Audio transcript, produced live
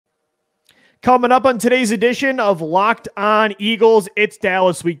Coming up on today's edition of Locked On Eagles, it's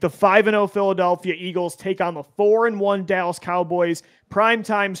Dallas week. The 5-0 Philadelphia Eagles take on the 4-1 Dallas Cowboys.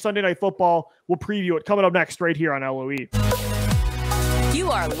 Primetime Sunday Night Football. We'll preview it coming up next right here on LOE. You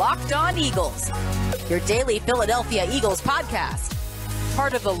are Locked On Eagles, your daily Philadelphia Eagles podcast.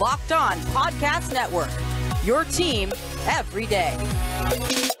 Part of the Locked On Podcast Network, your team every day.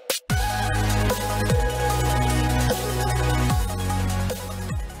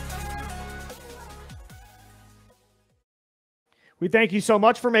 We thank you so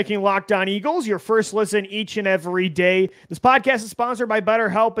much for making Locked On Eagles your first listen each and every day. This podcast is sponsored by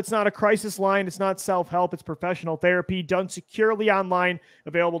BetterHelp. It's not a crisis line. It's not self-help. It's professional therapy done securely online,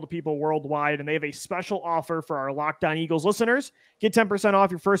 available to people worldwide. And they have a special offer for our Locked On Eagles listeners. Get 10% off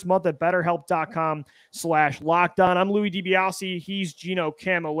your first month at betterhelp.com/lockedon. I'm Louis DiBiase. He's Gino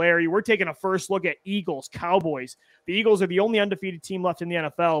Camilleri. We're taking a first look at Eagles Cowboys. The Eagles are the only undefeated team left in the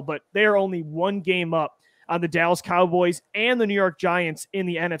NFL, but they are only one game up on the Dallas Cowboys and the New York Giants in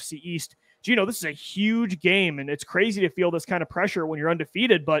the NFC East. Gino, this is a huge game, and it's crazy to feel this kind of pressure when you're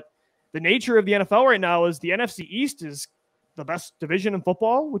undefeated, but the nature of the NFL right now is the NFC East is the best division in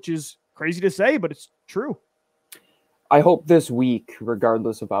football, which is crazy to say, but it's true. I hope this week,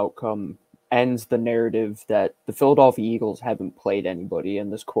 regardless of outcome, ends the narrative that the Philadelphia Eagles haven't played anybody,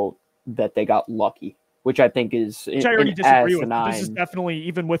 and this quote that they got lucky, which I think is which I already disagree with. This is definitely,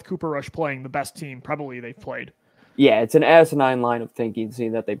 even with Cooper Rush playing, the best team probably they've played. Yeah, it's an asinine line of thinking,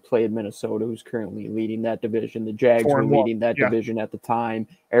 seeing that they played Minnesota, who's currently leading that division. The Jags were leading that division at the time.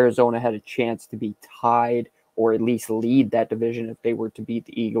 Arizona had a chance to be tied or at least lead that division if they were to beat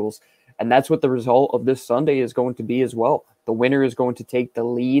the Eagles. And that's what the result of this Sunday is going to be as well. The winner is going to take the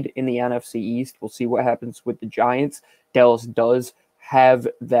lead in the NFC East. We'll see what happens with the Giants. Dallas does have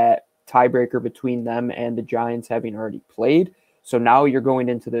that tiebreaker between them and the Giants having already played. So now you're going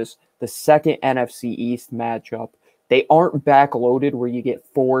into the second NFC East matchup. They aren't backloaded where you get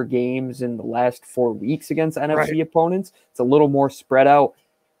 4 games in the last 4 weeks against NFC opponents. It's a little more spread out.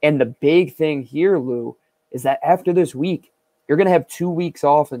 And the big thing here, Lou, is that after this week, you're going to have 2 weeks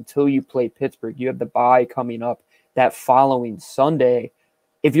off until you play Pittsburgh. You have the bye coming up that following Sunday.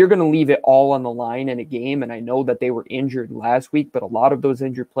 If you're going to leave it all on the line in a game, and I know that they were injured last week, but a lot of those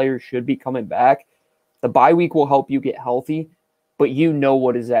injured players should be coming back, the bye week will help you get healthy, but you know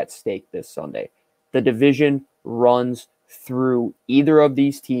what is at stake this Sunday. The division runs through either of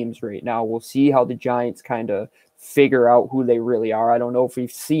these teams right now. We'll see how the Giants kind of figure out who they really are. I don't know if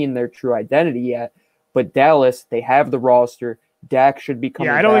we've seen their true identity yet, but Dallas, they have the roster. Dak should be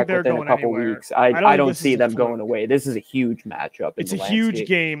coming back within a couple weeks. I don't see them going away. This is a huge matchup. It's a huge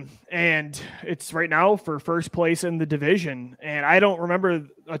game, and it's right now for first place in the division. And I don't remember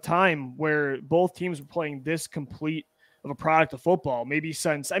a time where both teams were playing this complete of a product of football. Maybe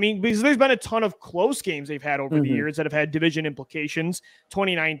since, because there's been a ton of close games they've had over the years that have had division implications.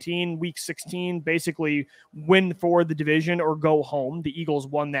 2019, week 16, basically win for the division or go home. The Eagles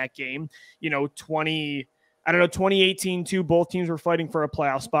won that game. 2018 too, both teams were fighting for a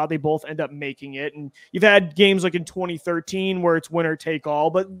playoff spot. They both end up making it. And you've had games like in 2013 where it's winner take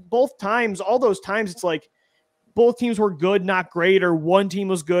all, but all those times, it's like both teams were good, not great, or one team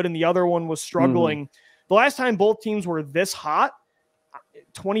was good and the other one was struggling. The last time both teams were this hot,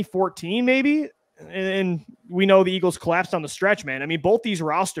 2014 maybe, and we know the Eagles collapsed on the stretch, man. Both these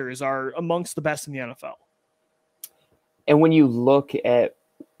rosters are amongst the best in the NFL. And when you look at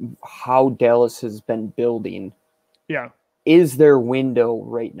how Dallas has been building, is their window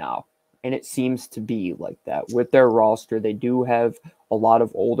right now? And it seems to be like that with their roster. They do have a lot of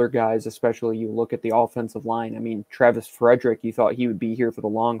older guys, especially you look at the offensive line. Travis Frederick, you thought he would be here for the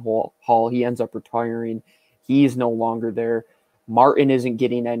long haul. He ends up retiring. He's no longer there. Martin isn't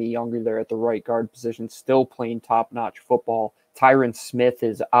getting any younger there at the right guard position, still playing top-notch football. Tyron Smith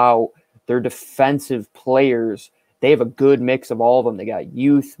is out. Their defensive players, they have a good mix of all of them. They got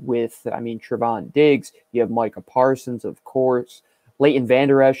youth with, Trevon Diggs. You have Micah Parsons, of course. Leighton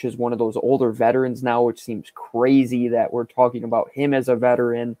Vander Esch is one of those older veterans now, which seems crazy that we're talking about him as a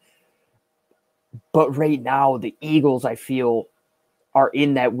veteran. But right now, the Eagles, I feel, are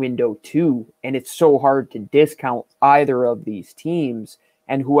in that window too. And it's so hard to discount either of these teams.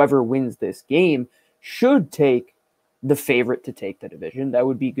 And whoever wins this game should take the favorite to take the division. That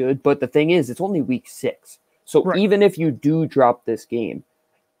would be good. But the thing is, it's only week 6. So even if you do drop this game,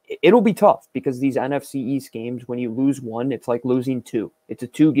 it'll be tough because these NFC East games, when you lose one, it's like losing 2. It's a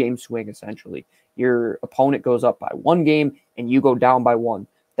 2-game swing, essentially. Your opponent goes up by 1 game and you go down by 1.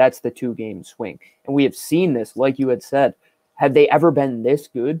 That's the 2-game swing. And we have seen this, like you had said. Have they ever been this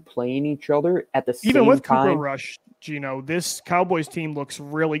good playing each other at the same time? Even with Cooper Rush, Gino, this Cowboys team looks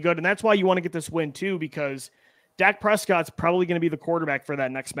really good. And that's why you want to get this win too, because Dak Prescott's probably going to be the quarterback for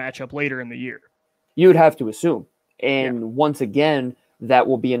that next matchup later in the year. You would have to assume. And once again, that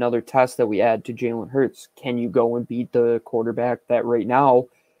will be another test that we add to Jalen Hurts. Can you go and beat the quarterback that right now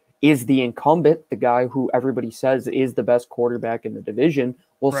is the incumbent, the guy who everybody says is the best quarterback in the division?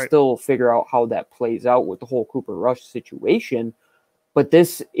 We'll still figure out how that plays out with the whole Cooper Rush situation. But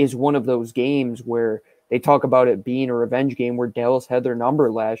this is one of those games where they talk about it being a revenge game where Dallas had their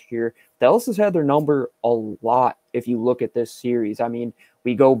number last year. Dallas has had their number a lot if you look at this series. I mean,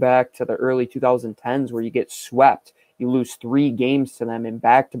 we go back to the early 2010s where you get swept. You lose 3 games to them in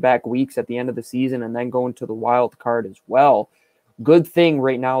back-to-back weeks at the end of the season and then go into the wild card as well. Good thing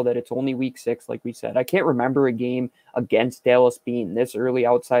right now that it's only week 6, like we said. I can't remember a game against Dallas being this early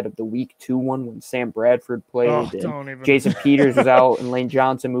outside of the week 2 one when Sam Bradford played and Jason Peters was out and Lane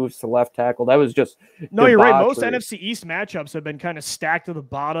Johnson moves to left tackle. That was just no, you're right. Most NFC East matchups have been kind of stacked to the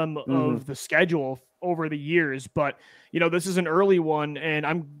bottom of the schedule over the years. But, this is an early one, and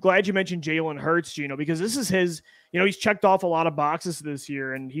I'm glad you mentioned Jalen Hurts, because this is his – he's checked off a lot of boxes this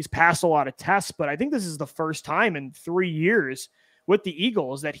year, and he's passed a lot of tests, but I think this is the first time in 3 years with the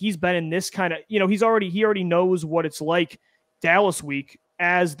Eagles that he's been in this kind of, he already knows what it's like Dallas week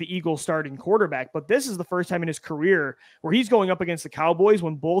as the Eagles starting quarterback, but this is the first time in his career where he's going up against the Cowboys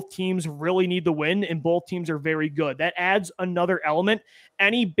when both teams really need the win and both teams are very good. That adds another element.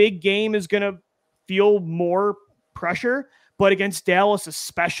 Any big game is going to feel more pressure, but against Dallas,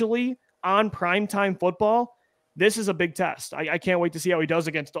 especially on primetime football, this is a big test. I can't wait to see how he does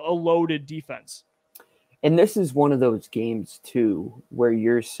against a loaded defense. And this is one of those games, too, where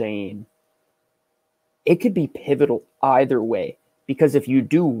you're saying it could be pivotal either way. Because if you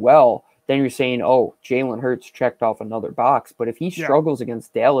do well, then you're saying, oh, Jalen Hurts checked off another box. But if he struggles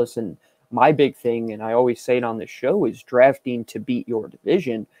against Dallas, and my big thing, and I always say it on the show, is drafting to beat your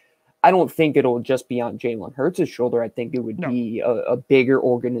division, I don't think it'll just be on Jalen Hurts' shoulder. I think it would be a bigger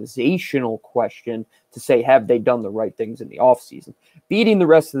organizational question to say, have they done the right things in the offseason? Beating the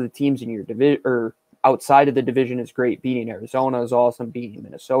rest of the teams in your division or outside of the division is great. Beating Arizona is awesome. Beating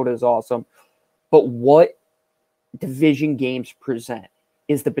Minnesota is awesome. But what division games present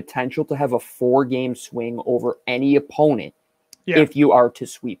is the potential to have a 4-game swing over any opponent if you are to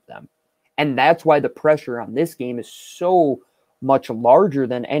sweep them. And that's why the pressure on this game is so much larger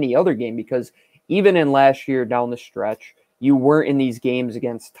than any other game, because even in last year down the stretch, you weren't in these games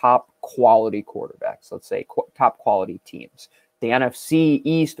against top quality quarterbacks, let's say top quality teams. The NFC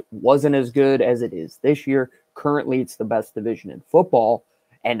East wasn't as good as it is this year. Currently, it's the best division in football.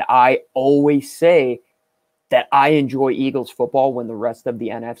 And I always say that I enjoy Eagles football when the rest of the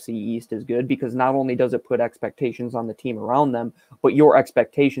NFC East is good, because not only does it put expectations on the team around them, but your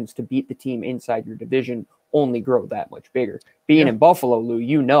expectations to beat the team inside your division only grow that much bigger. Being in Buffalo, Lou,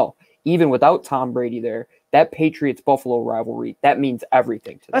 even without Tom Brady there, that Patriots-Buffalo rivalry, that means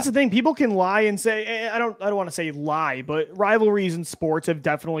everything to them. That's the thing. People can lie and say, I don't want to say lie, but rivalries in sports have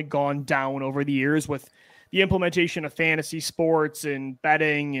definitely gone down over the years with the implementation of fantasy sports and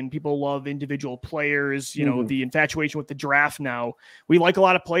betting, and people love individual players, the infatuation with the draft now. We like a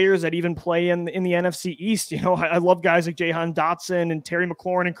lot of players that even play in the NFC East. I love guys like Jahan Dotson and Terry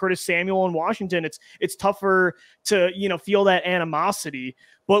McLaurin and Curtis Samuel in Washington. It's tougher to, feel that animosity.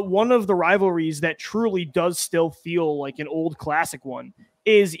 But one of the rivalries that truly does still feel like an old classic one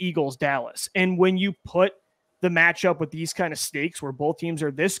is Eagles-Dallas. And when you put the matchup with these kind of stakes where both teams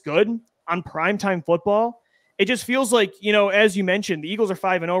are this good on primetime football, it just feels like, as you mentioned, the Eagles are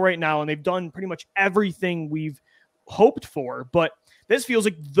 5-0 right now, and they've done pretty much everything we've hoped for. But this feels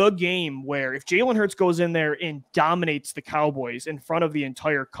like the game where if Jalen Hurts goes in there and dominates the Cowboys in front of the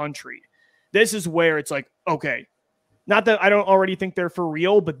entire country, this is where it's like, okay, not that I don't already think they're for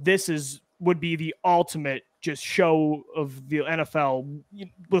real, but this would be the ultimate just show of the NFL.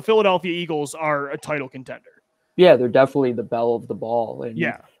 The Philadelphia Eagles are a title contender. Yeah, they're definitely the belle of the ball.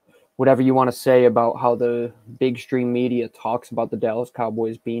 And whatever you want to say about how the big stream media talks about the Dallas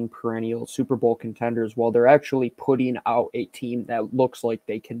Cowboys being perennial Super Bowl contenders, well, they're actually putting out a team that looks like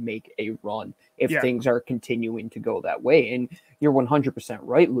they can make a run if things are continuing to go that way. And you're 100%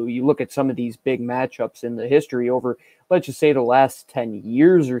 right, Lou. You look at some of these big matchups in the history over, let's just say, the last 10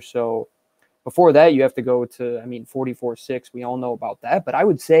 years or so. Before that, you have to go to, 44-6. We all know about that. But I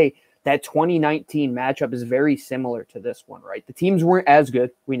would say that 2019 matchup is very similar to this one, right? The teams weren't as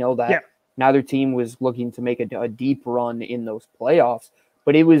good. We know that. Yeah. Neither team was looking to make a deep run in those playoffs,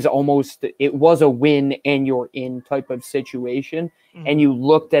 but it was a win and you're in type of situation. Mm-hmm. And you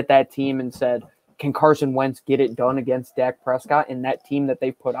looked at that team and said, can Carson Wentz get it done against Dak Prescott and that team that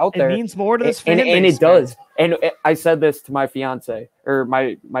they've put out there? It means more to this fan base, and it does. And I said this to my fiance or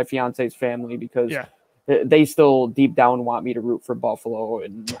my fiance's family because they still deep down want me to root for Buffalo,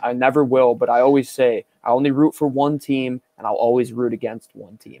 and I never will. But I always say I only root for one team, and I'll always root against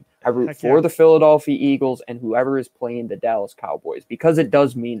one team. I root for the Philadelphia Eagles and whoever is playing the Dallas Cowboys because it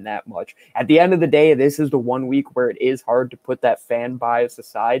does mean that much. At the end of the day, this is the 1 week where it is hard to put that fan bias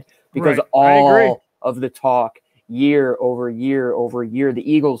aside because all of the talk year over year over year,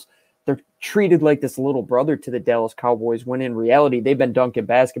 the Eagles, they're treated like this little brother to the Dallas Cowboys when in reality they've been dunking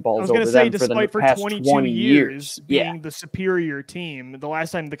basketballs over them for the past 20 years being the superior team. The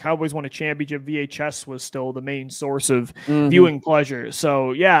last time the Cowboys won a championship, VHS was still the main source of viewing pleasure.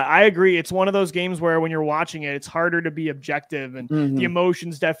 So yeah, I agree. It's one of those games where when you're watching it, it's harder to be objective, and the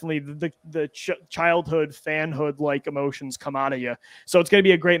emotions definitely the childhood fanhood like emotions come out of you. So it's going to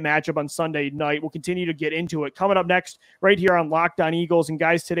be a great matchup on Sunday night. We'll continue to get into it coming up next right here on Locked On Eagles. And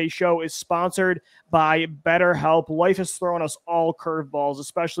guys, today's show is sponsored by BetterHelp. Life has thrown us all curveballs,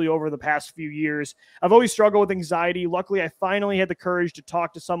 especially over the past few years. I've always struggled with anxiety. Luckily, I finally had the courage to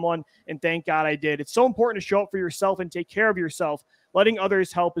talk to someone, and thank God I did. It's so important to show up for yourself and take care of yourself. Letting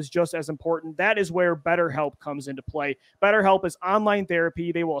others help is just as important. That is where BetterHelp comes into play. BetterHelp is online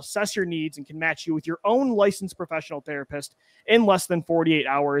therapy. They will assess your needs and can match you with your own licensed professional therapist in less than 48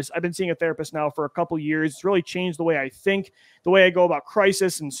 hours. I've been seeing a therapist now for a couple years. It's really changed the way I think, the way I go about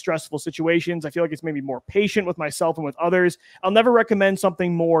crisis and stressful situations. I feel like it's made me more patient with myself and with others. I'll never recommend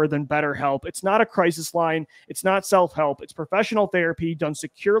something more than BetterHelp. It's not a crisis line. It's not self-help. It's professional therapy done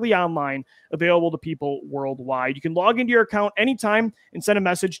securely online, available to people worldwide. You can log into your account anytime and send a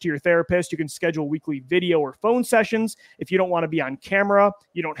message to your therapist. You can schedule weekly video or phone sessions. If you don't want to be on camera,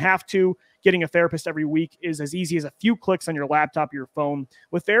 you don't have to. Getting a therapist every week is as easy as a few clicks on your laptop or your phone.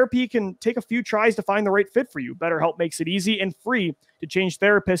 With therapy, you can take a few tries to find the right fit for you. BetterHelp makes it easy and free to change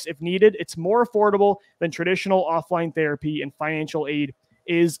therapists if needed. It's more affordable than traditional offline therapy, and financial aid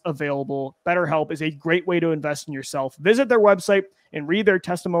is available. BetterHelp is a great way to invest in yourself. Visit their website and read their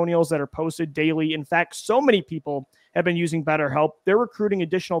testimonials that are posted daily. In fact, so many people have been using BetterHelp. They're recruiting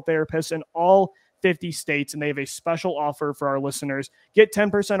additional therapists in all 50 states, and they have a special offer for our listeners. Get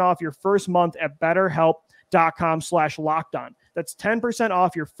 10% off your first month at BetterHelp.com/lockedon. That's 10%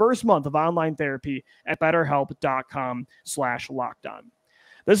 off your first month of online therapy at BetterHelp.com/lockedon.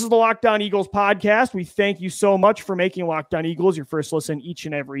 This is the Locked On Eagles podcast. We thank you so much for making Locked On Eagles your first listen each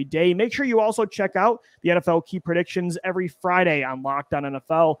and every day. Make sure you also check out the NFL Key Predictions every Friday on Locked On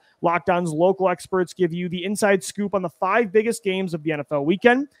NFL. Locked On's local experts give you the inside scoop on the 5 biggest games of the NFL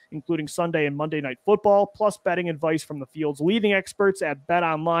weekend, including Sunday and Monday Night Football, plus betting advice from the field's leading experts at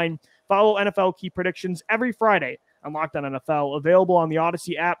BetOnline. Follow NFL Key Predictions every Friday on Locked On NFL, available on the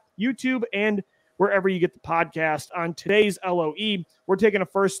Odyssey app, YouTube, and wherever you get the podcast. On today's LOE, we're taking a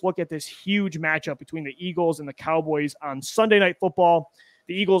first look at this huge matchup between the Eagles and the Cowboys on Sunday Night Football.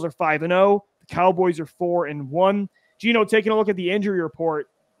 The Eagles are 5-0. The Cowboys are 4-1. Gino, taking a look at the injury report,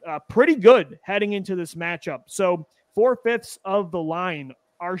 pretty good heading into this matchup. So 4/5 of the line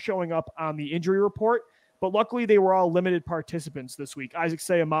are showing up on the injury report, but luckily they were all limited participants this week. Isaac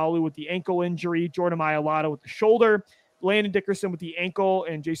Seumalo with the ankle injury, Jordan Mailata with the shoulder, Landon Dickerson with the ankle,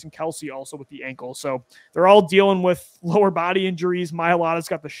 and Jason Kelsey also with the ankle. So they're all dealing with lower body injuries. Mailata's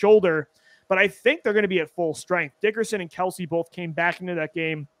got the shoulder, but I think they're going to be at full strength. Dickerson and Kelsey both came back into that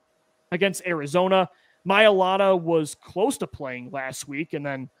game against Arizona. Mailata was close to playing last week, and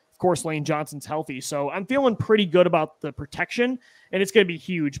then, of course, Lane Johnson's healthy. So I'm feeling pretty good about the protection, and it's going to be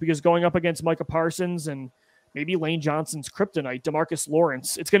huge because going up against Micah Parsons and maybe Lane Johnson's kryptonite, DeMarcus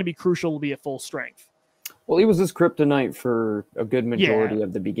Lawrence, it's going to be crucial to be at full strength. Well, he was his kryptonite for a good majority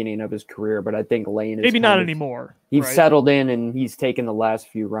of the beginning of his career, but I think Lane is maybe not anymore. He's settled in and he's taken the last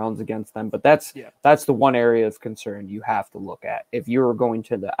few rounds against them, but that's the one area of concern you have to look at. If you're going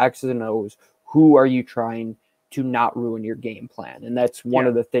to the X's and O's, who are you trying to not ruin your game plan? And that's one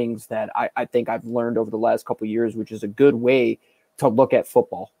of the things that I think I've learned over the last couple of years, which is a good way to look at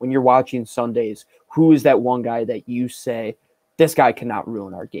football. When you're watching Sundays, who is that one guy that you say, this guy cannot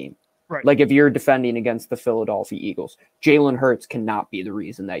ruin our game? Right. Like if you're defending against the Philadelphia Eagles, Jalen Hurts cannot be the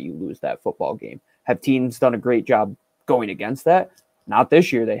reason that you lose that football game. Have teams done a great job going against that? Not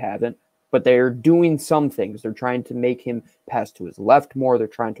this year, they haven't, but they're doing some things. They're trying to make him pass to his left more. They're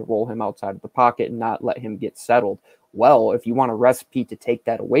trying to roll him outside of the pocket and not let him get settled. Well, if you want a recipe to take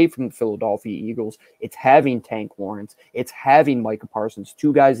that away from the Philadelphia Eagles, it's having Tank Lawrence. It's having Micah Parsons,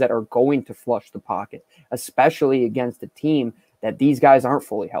 2 guys that are going to flush the pocket, especially against a team that these guys aren't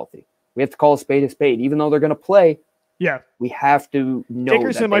fully healthy. We have to call a spade, even though they're going to play. Yeah. We have to know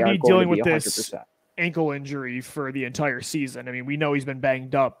Dickerson that might be dealing with this ankle injury for the entire season. I mean, we know he's been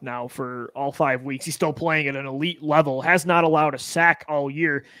banged up now for all 5 weeks. He's still playing at an elite level, has not allowed a sack all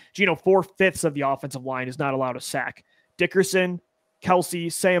year. 4/5 of the offensive line is not allowed a sack. Dickerson, Kelsey,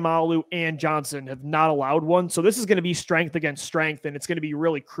 Sayamalu, and Johnson have not allowed one. So this is going to be strength against strength, and it's going to be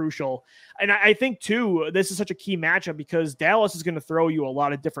really crucial. And I think, too, this is such a key matchup because Dallas is going to throw you a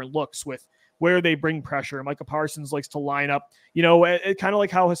lot of different looks with where they bring pressure. Micah Parsons likes to line up, kind of like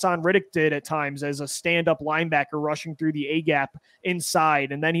how Hassan Riddick did at times as a stand-up linebacker rushing through the A-gap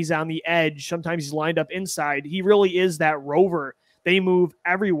inside, and then he's on the edge. Sometimes he's lined up inside. He really is that rover. They move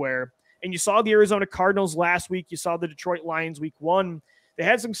everywhere. And you saw the Arizona Cardinals last week. You saw the Detroit Lions week 1. They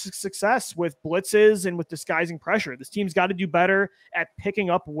had some success with blitzes and with disguising pressure. This team's got to do better at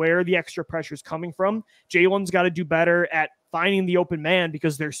picking up where the extra pressure is coming from. Jalen's got to do better at finding the open man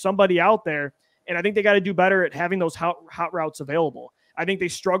because there's somebody out there. And I think they got to do better at having those hot routes available. I think they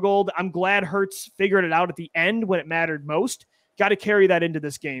struggled. I'm glad Hurts figured it out at the end when it mattered most. Got to carry that into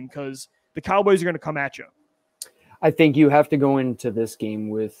this game because the Cowboys are going to come at you. I think you have to go into this game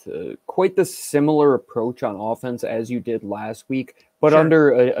with quite the similar approach on offense as you did last week, but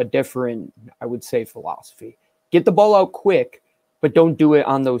under a different, I would say, philosophy. Get the ball out quick, but don't do it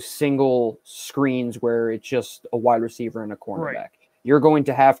on those single screens where it's just a wide receiver and a cornerback. Right. You're going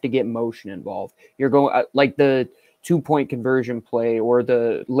to have to get motion involved. You're going like the 2-point conversion play or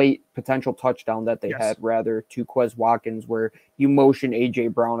the late potential touchdown that they had rather to Quez Watkins, where you motion A.J.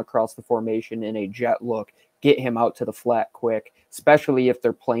 Brown across the formation in a jet look, get him out to the flat quick, especially if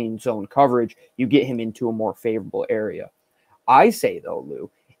they're playing zone coverage, you get him into a more favorable area. I say, though,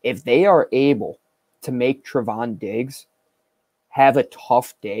 Lou, if they are able to make Trevon Diggs have a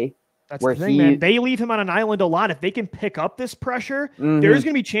tough day, that's where the thing, man. They leave him on an island a lot. If they can pick up this pressure, there's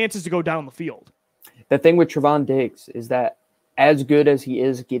going to be chances to go down the field. The thing with Trevon Diggs is that as good as he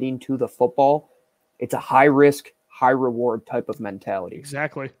is getting to the football, it's a high-risk, high-reward type of mentality.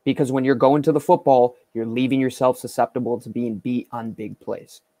 Exactly. Because when you're going to the football, you're leaving yourself susceptible to being beat on big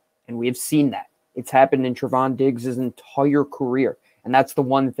plays. And we have seen that. It's happened in Trevon Diggs' entire career. And that's the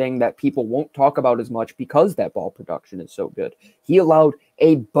one thing that people won't talk about as much because that ball production is so good. He allowed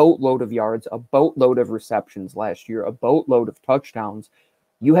a boatload of yards, a boatload of receptions last year, a boatload of touchdowns.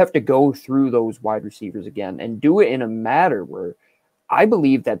 You have to go through those wide receivers again and do it in a manner where I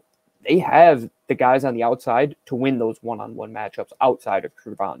believe that they have the guys on the outside to win those one-on-one matchups outside of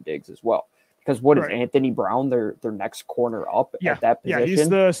Trevon Diggs as well. Because what is Anthony Brown, their next corner up at that position? Yeah, he's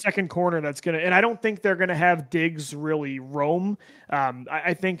the second corner that's going to – and I don't think they're going to have Diggs really roam.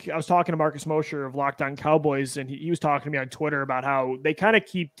 I think I was talking to Marcus Mosher of Locked On Cowboys, and he was talking to me on Twitter about how they kind of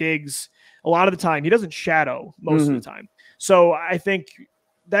keep Diggs a lot of the time. He doesn't shadow most of the time. So I think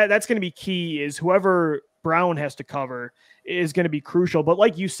that's going to be key is whoever Brown has to cover is going to be crucial. But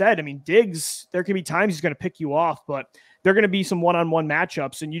like you said, I mean, Diggs, there can be times he's going to pick you off, but – they're going to be some one-on-one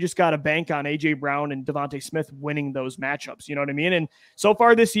matchups, and you just got to bank on A.J. Brown and DeVonta Smith winning those matchups. You know what I mean? And so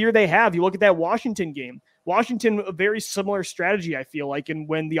far this year they have. You look at that Washington game. Washington, a very similar strategy, I feel like, and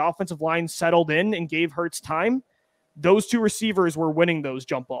when the offensive line settled in and gave Hurts time, those two receivers were winning those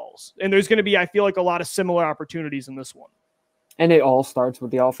jump balls. And there's going to be, I feel like, a lot of similar opportunities in this one. And it all starts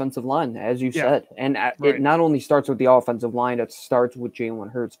with the offensive line, as you said. And it not only starts with the offensive line, it starts with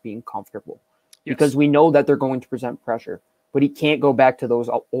Jalen Hurts being comfortable. Because we know that they're going to present pressure, but he can't go back to those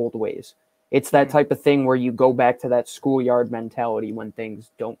old ways. It's that type of thing where you go back to that schoolyard mentality when things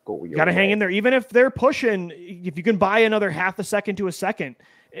don't go your way. You got to hang in there. Even if they're pushing, if you can buy another half a second to a second,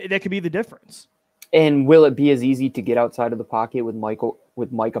 that could be the difference. And will it be as easy to get outside of the pocket with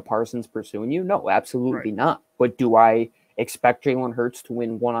Micah Parsons pursuing you? No, absolutely not. But do I expect Jalen Hurts to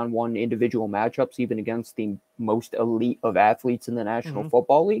win one-on-one individual matchups, even against the most elite of athletes in the National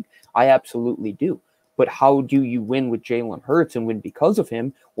Football League? I absolutely do. But how do you win with Jalen Hurts and win because of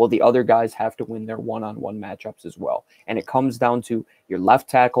him? Well, the other guys have to win their one-on-one matchups as well. And it comes down to your left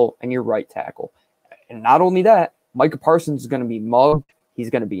tackle and your right tackle. And not only that, Micah Parsons is going to be mugged. He's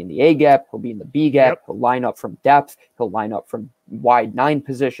going to be in the A gap. He'll be in the B gap. He'll line up from depth. He'll line up from wide 9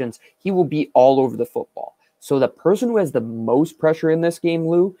 positions. He will be all over the football. So the person who has the most pressure in this game,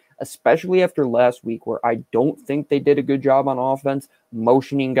 Lou, especially after last week where I don't think they did a good job on offense,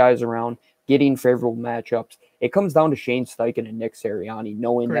 motioning guys around, getting favorable matchups, it comes down to Shane Steichen and Nick Sirianni,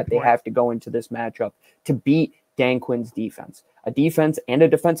 knowing that they have to go into this matchup to beat Dan Quinn's defense, a defense and a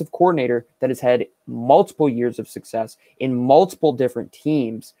defensive coordinator that has had multiple years of success in multiple different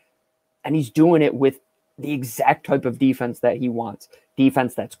teams, and he's doing it with the exact type of defense that he wants.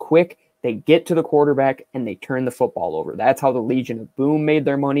 Defense that's quick, they get to the quarterback, and they turn the football over. That's how the Legion of Boom made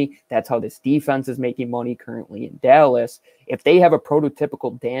their money. That's how this defense is making money currently in Dallas. If they have a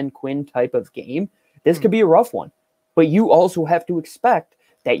prototypical Dan Quinn type of game, This could be a rough one. But you also have to expect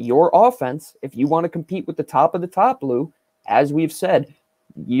that your offense, if you want to compete with the top, Lou, as we've said,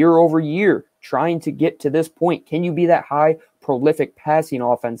 year over year, trying to get to this point, can you be that high, prolific passing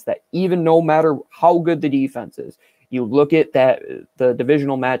offense that even no matter how good the defense is, you look at the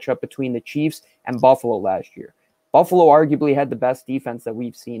divisional matchup between the Chiefs and Buffalo last year. Buffalo arguably had the best defense that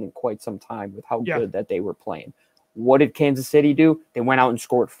we've seen in quite some time with how good that they were playing. What did Kansas City do? They went out and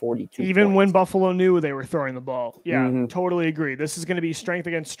scored 42 Even points. when Buffalo knew they were throwing the ball. Yeah, totally agree. This is going to be strength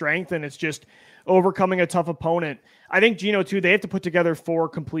against strength, and it's just overcoming a tough opponent. I think, Gino, too, they have to put together 4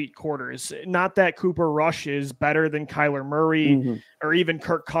 complete quarters. Not that Cooper Rush is better than Kyler Murray or even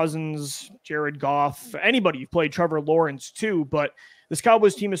Kirk Cousins, Jared Goff, anybody. You've played Trevor Lawrence, too, but this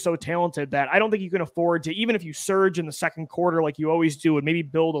Cowboys team is so talented that I don't think you can afford to, even if you surge in the second quarter like you always do and maybe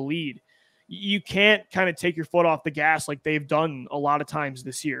build a lead, you can't kind of take your foot off the gas like they've done a lot of times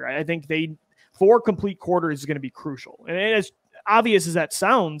this year. I think 4 complete quarters is going to be crucial. And as obvious as that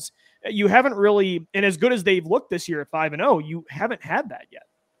sounds, you haven't really, and as good as they've looked this year at 5-0, you haven't had that yet.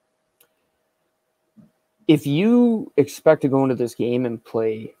 If you expect to go into this game and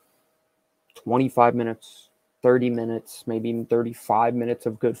play 25 minutes, 30 minutes, maybe even 35 minutes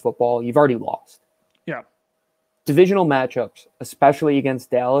of good football, you've already lost. Yeah. Divisional matchups, especially against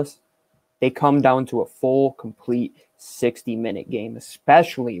Dallas, they come down to a full, complete 60-minute game,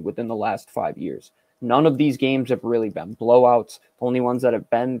 especially within the last 5 years. None of these games have really been blowouts. The only ones that have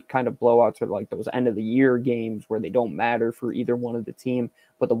been kind of blowouts are like those end-of-the-year games where they don't matter for either one of the team.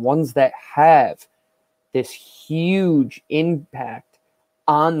 But the ones that have this huge impact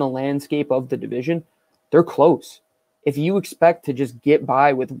on the landscape of the division, they're close. If you expect to just get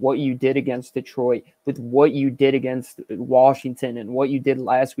by with what you did against Detroit, with what you did against Washington, and what you did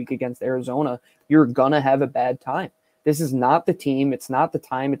last week against Arizona, you're going to have a bad time. This is not the team, it's not the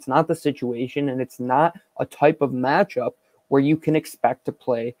time, it's not the situation, and it's not a type of matchup where you can expect to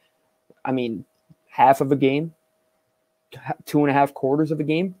play, half of a game, 2.5 quarters of a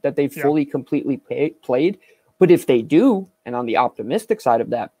game that they fully, completely played. But if they do, and on the optimistic side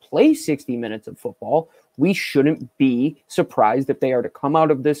of that, play 60 minutes of football, we shouldn't be surprised if they are to come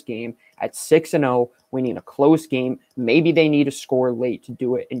out of this game at 6-0, winning a close game. Maybe they need to score late to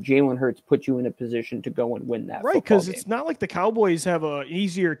do it, and Jalen Hurts puts you in a position to go and win that. Right, because it's not like the Cowboys have an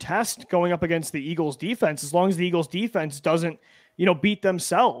easier test going up against the Eagles defense, as long as the Eagles defense doesn't, beat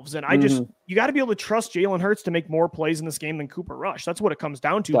themselves. And you got to be able to trust Jalen Hurts to make more plays in this game than Cooper Rush. That's what it comes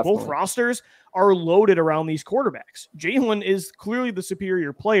down to. Definitely. Both rosters are loaded around these quarterbacks. Jalen is clearly the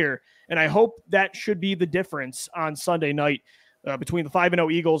superior player, and I hope that should be the difference on Sunday night between the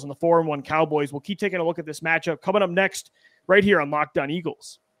 5-0 Eagles and the 4-1 Cowboys. We'll keep taking a look at this matchup coming up next right here on Locked On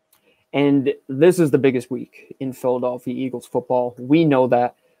Eagles. And this is the biggest week in Philadelphia Eagles football. We know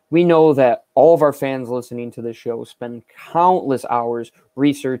that. We know that all of our fans listening to this show spend countless hours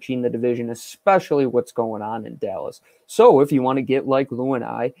researching the division, especially what's going on in Dallas. So if you want to get like Lou and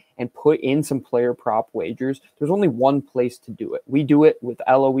I and put in some player prop wagers, there's only one place to do it. We do it with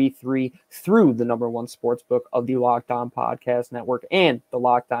LOE3 through the #1 sportsbook of the Locked On Podcast Network and the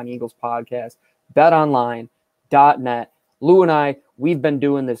Locked On Eagles podcast, betonline.net. Lou and I, we've been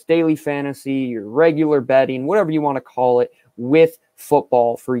doing this daily fantasy, your regular betting, whatever you want to call it, with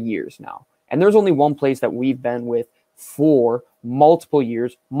football for years now. And there's only one place that we've been with for multiple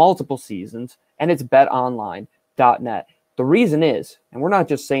years, multiple seasons, and it's betonline.net. The reason is, and we're not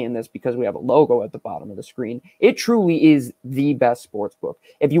just saying this because we have a logo at the bottom of the screen, it truly is the best sports book.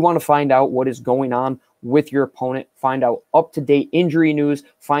 If you want to find out what is going on with your opponent, find out up-to-date injury news,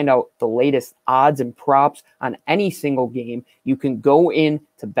 find out the latest odds and props on any single game, you can go in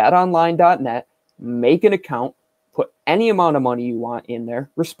to betonline.net, make an account, put any amount of money you want in there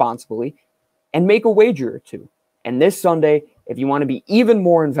responsibly, and make a wager or two. And this Sunday, if you want to be even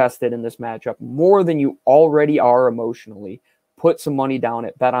more invested in this matchup, more than you already are emotionally, put some money down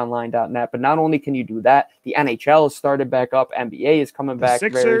at betonline.net. But not only can you do that, the NHL has started back up. NBA is coming back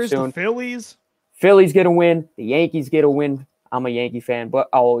very soon. The Phillies. Phillies get a win. The Yankees get a win. I'm a Yankee fan, but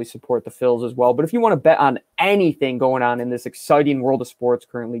I'll always support the Phils as well. But if you want to bet on anything going on in this exciting world of sports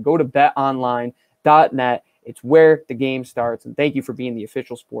currently, go to betonline.net. It's where the game starts. And thank you for being the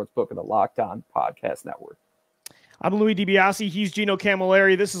official sports book of the Locked On Podcast Network. I'm Louis DiBiase. He's Gino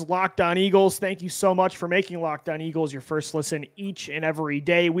Camilleri. This is Locked On Eagles. Thank you so much for making Locked On Eagles your first listen each and every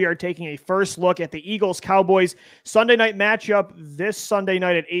day. We are taking a first look at the Eagles Cowboys Sunday night matchup this Sunday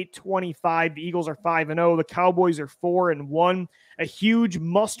night at 8:25. The Eagles are 5-0. The Cowboys are 4-1. A huge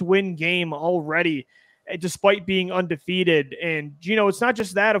must-win game already. despite being undefeated. And, it's not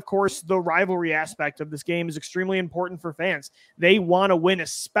just that. Of course, the rivalry aspect of this game is extremely important for fans. They want to win,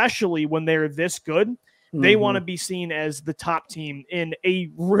 especially when they're this good. They want to be seen as the top team in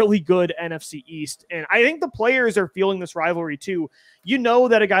a really good NFC East. And I think the players are feeling this rivalry too.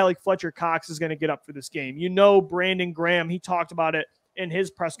 That a guy like Fletcher Cox is going to get up for this game. Brandon Graham, he talked about it in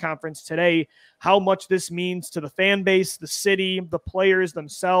his press conference today, how much this means to the fan base, the city, the players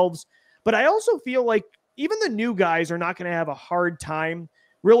themselves. But I also feel like even the new guys are not going to have a hard time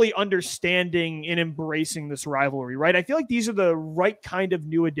really understanding and embracing this rivalry, right? I feel like these are the right kind of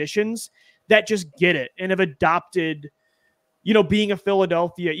new additions that just get it and have adopted, being a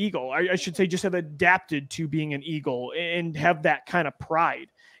Philadelphia Eagle. I should say just have adapted to being an Eagle and have that kind of pride,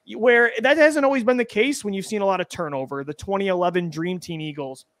 where that hasn't always been the case when you've seen a lot of turnover. The 2011 Dream Team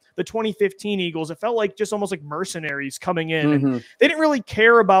Eagles, the 2015 Eagles, it felt like just almost like mercenaries coming in. And they didn't really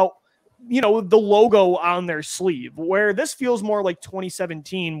care about, the logo on their sleeve, where this feels more like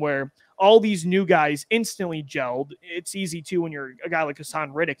 2017, where all these new guys instantly gelled. It's easy too when you're a guy like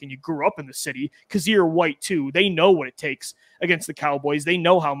Hassan Riddick and you grew up in the city because you're white too. They know what it takes against the Cowboys. They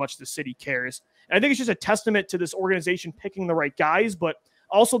know how much the city cares. And I think it's just a testament to this organization picking the right guys, but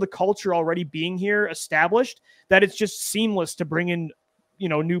also the culture already being here established, that it's just seamless to bring in,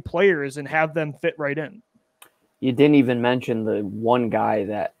 new players and have them fit right in. You didn't even mention the one guy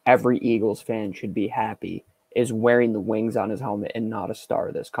that every Eagles fan should be happy is wearing the wings on his helmet and not a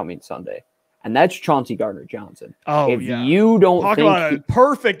star this coming Sunday. And that's Chauncey Gardner-Johnson. Oh, if you don't talk think about a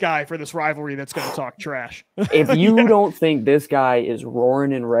perfect guy for this rivalry that's going to talk trash. If you don't think this guy is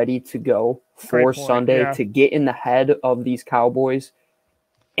roaring and ready to go for Sunday to get in the head of these Cowboys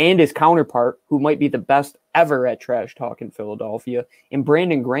and his counterpart, who might be the best ever at trash talk in Philadelphia, and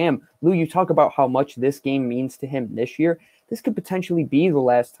Brandon Graham, Lou, you talk about how much this game means to him this year. This could potentially be the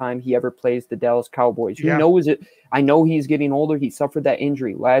last time he ever plays the Dallas Cowboys. Who knows it? I know he's getting older. He suffered that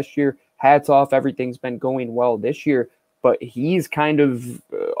injury last year. Hats off. Everything's been going well this year. But he's kind of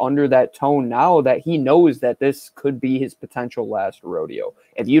under that tone now that he knows that this could be his potential last rodeo.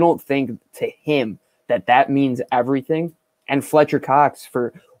 If you don't think to him that means everything, and Fletcher Cox,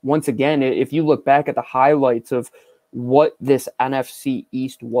 for once again, if you look back at the highlights of what this NFC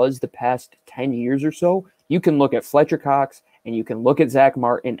East was the past 10 years or so, you can look at Fletcher Cox and you can look at Zach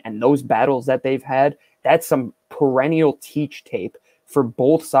Martin and those battles that they've had. That's some perennial teach tape for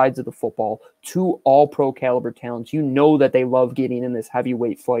both sides of the football, two all-pro caliber talents. You know that they love getting in this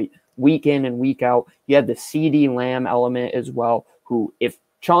heavyweight fight week in and week out. You have the CD Lamb element as well, who if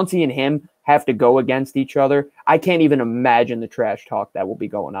Chauncey and him have to go against each other, I can't even imagine the trash talk that will be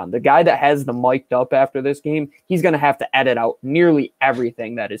going on. The guy that has the mic'd up after this game, he's going to have to edit out nearly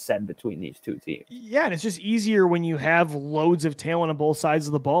everything that is said between these two teams. Yeah, and it's just easier when you have loads of talent on both sides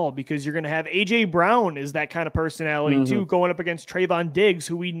of the ball, because you're going to have A.J. Brown is that kind of personality too, going up against Trevon Diggs,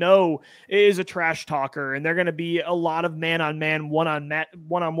 who we know is a trash talker, and they're going to be a lot of man-on-man,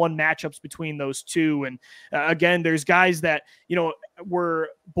 one-on-one matchups between those two. And again, there's guys that, were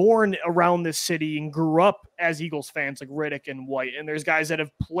born around this city and grew up as Eagles fans like Riddick and White. And there's guys that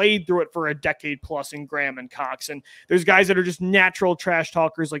have played through it for a decade plus in Graham and Cox. And there's guys that are just natural trash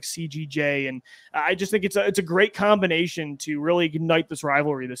talkers like CGJ. And I just think it's a great combination to really ignite this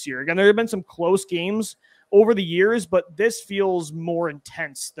rivalry this year. Again, there have been some close games over the years, but this feels more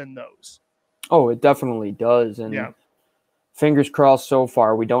intense than those. Oh, it definitely does. And fingers crossed so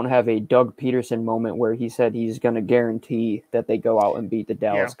far, we don't have a Doug Peterson moment where he said he's going to guarantee that they go out and beat the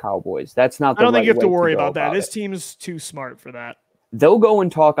Dallas Cowboys. That's not the I don't think right you have to way worry go about that. This it. team is too smart for that. They'll go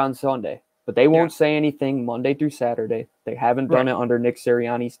and talk on Sunday, but they won't say anything Monday through Saturday. They haven't done it under Nick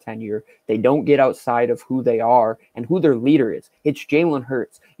Sirianni's tenure. They don't get outside of who they are and who their leader is. It's Jalen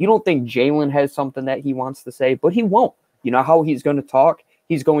Hurts. You don't think Jalen has something that he wants to say, but he won't. You know how he's going to talk?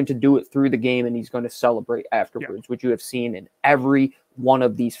 He's going to do it through the game, and he's going to celebrate afterwards, which you have seen in every one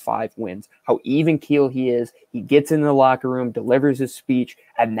of these 5 wins. How even keel he is. He gets in the locker room, delivers his speech,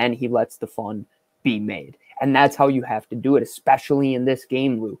 and then he lets the fun be made. And that's how you have to do it, especially in this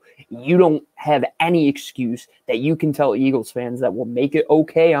game, Lou. You don't have any excuse that you can tell Eagles fans that will make it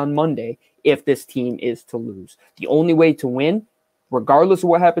okay on Monday if this team is to lose. The only way to win, regardless of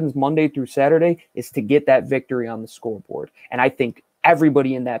what happens Monday through Saturday, is to get that victory on the scoreboard. And I think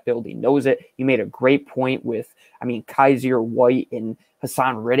everybody in that building knows it. You made a great point with, Kaiser White and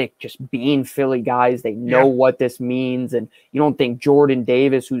Hassan Riddick just being Philly guys. They know what this means. And you don't think Jordan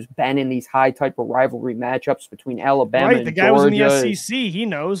Davis, who's been in these high type of rivalry matchups between Alabama and the guy Georgia, was in the SEC. He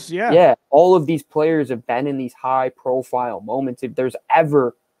knows. Yeah. All of these players have been in these high profile moments. If there's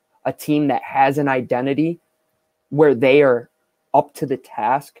ever a team that has an identity where they are up to the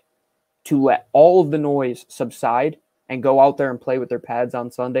task to let all of the noise subside and go out there and play with their pads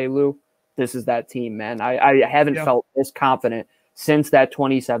on Sunday, Lou, this is that team, man. I haven't felt this confident since that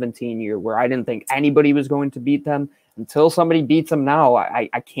 2017 year where I didn't think anybody was going to beat them. Until somebody beats them now, I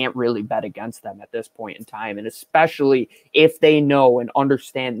can't really bet against them at this point in time, and especially if they know and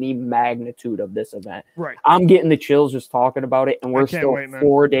understand the magnitude of this event. Right. I'm getting the chills just talking about it, and we're still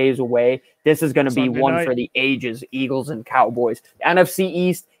 4 days away. This is going to be one for the ages, Eagles and Cowboys. The NFC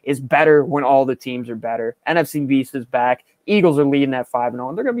East is better when all the teams are better. NFC East is back. Eagles are leading at 5-0,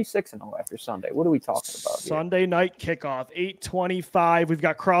 and they're going to be 6-0 after Sunday. What are we talking about here? Sunday night kickoff, 8:25. We've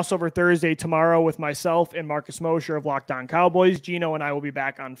got crossover Thursday tomorrow with myself and Marcus Mosher of Locked On Cowboys. Gino and I will be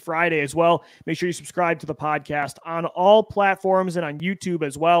back on Friday as well. Make sure you subscribe to the podcast on all platforms and on YouTube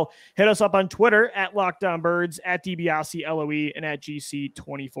as well. Hit us up on Twitter at Locked On Birds, at DiBiase LOE, and at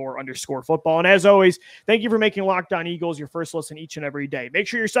GC24_football. And as always, thank you for making Locked On Eagles your first listen each and every day. Make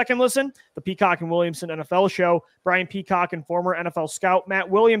sure your second listen, the Peacock and Williamson NFL show. Brian Peacock and former NFL scout Matt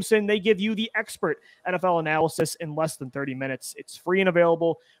Williamson, they give you the expert NFL analysis in less than 30 minutes. It's free and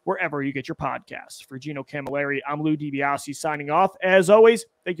available wherever you get your podcasts. For Gino Camilleri, I'm Lou DiBiase signing off. As always,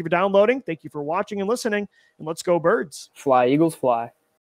 thank you for downloading, thank you for watching and listening, and let's go Birds. Fly, Eagles, fly.